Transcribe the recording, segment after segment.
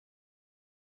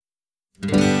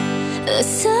The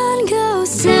sun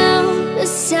goes down, the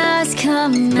stars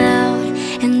come out,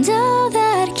 and all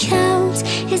that counts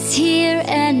is here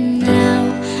and now.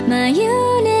 My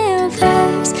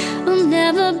universe will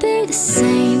never be the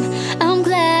same. I'm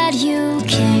glad you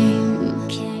came.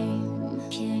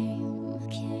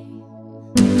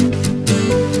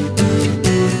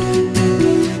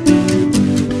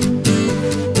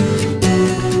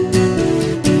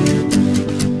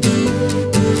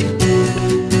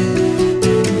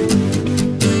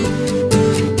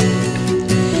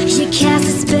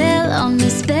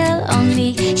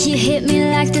 You hit me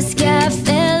like the sky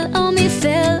fell on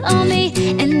me,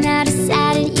 and I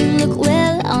decided you look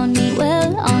well on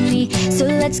me. So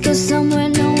let's go somewhere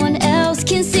no one else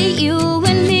can see you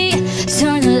and me.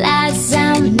 Turn the lights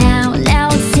out now,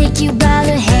 I'll take you by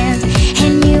the hand,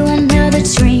 hand you another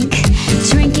drink.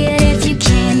 Drink it if you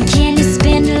can. Can you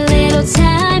spend a little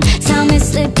time? Time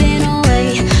is slipping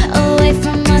away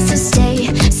from us, so stay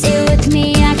with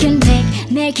me. I can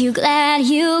make you glad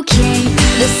you came.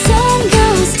 The sun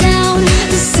goes down,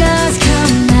 the stars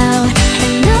come out,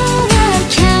 and all that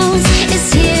counts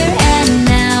is here and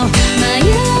now. My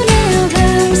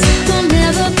universe will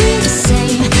never be the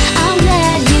same. I'm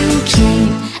glad you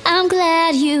came, I'm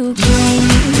glad you came.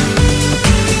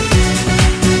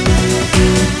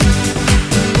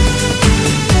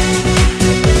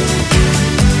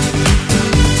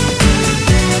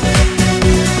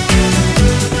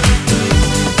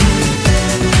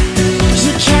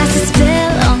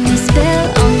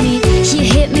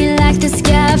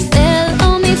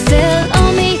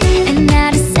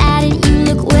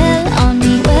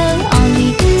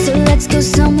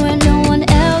 Somewhere no one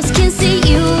else can see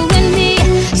you and me.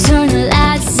 Turn the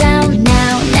lights out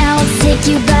now, I'll take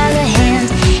you by the hand,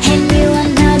 hand you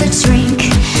another drink.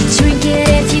 Drink it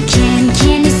if you can.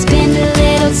 Can you spend a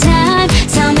little time?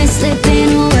 Time is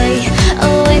slipping away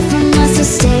from us, so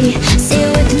stay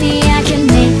with me. I can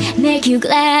make you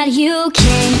glad you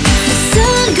came. The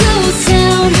sun goes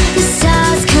down, the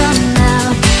stars come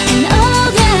out, and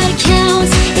all that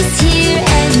counts is here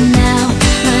and now.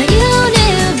 My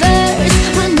universe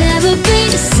will never be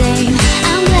the same.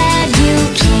 I'm glad you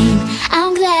came,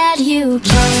 I'm glad you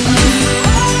came.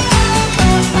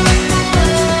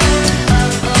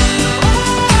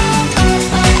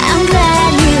 I'm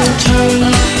glad you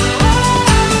came.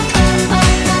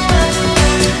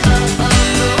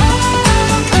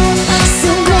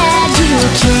 So glad you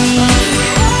came.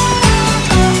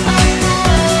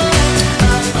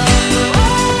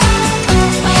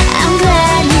 I'm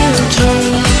glad you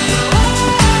came.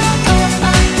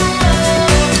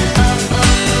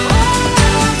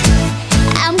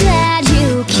 I'm glad you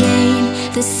came.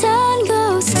 The sun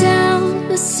goes down,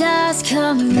 the stars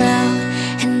come out,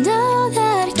 and all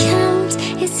that counts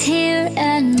is here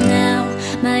and now.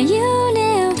 My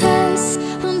universe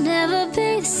will never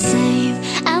be the same.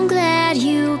 I'm glad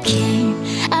you came,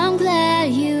 I'm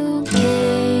glad you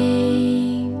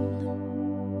came.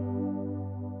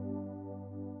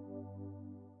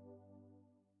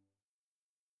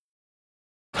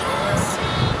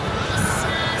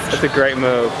 That's a great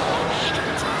move.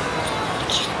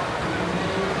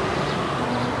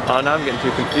 Oh, now I'm getting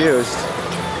too confused.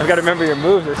 I've got to remember your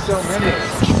moves. There's so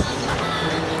many.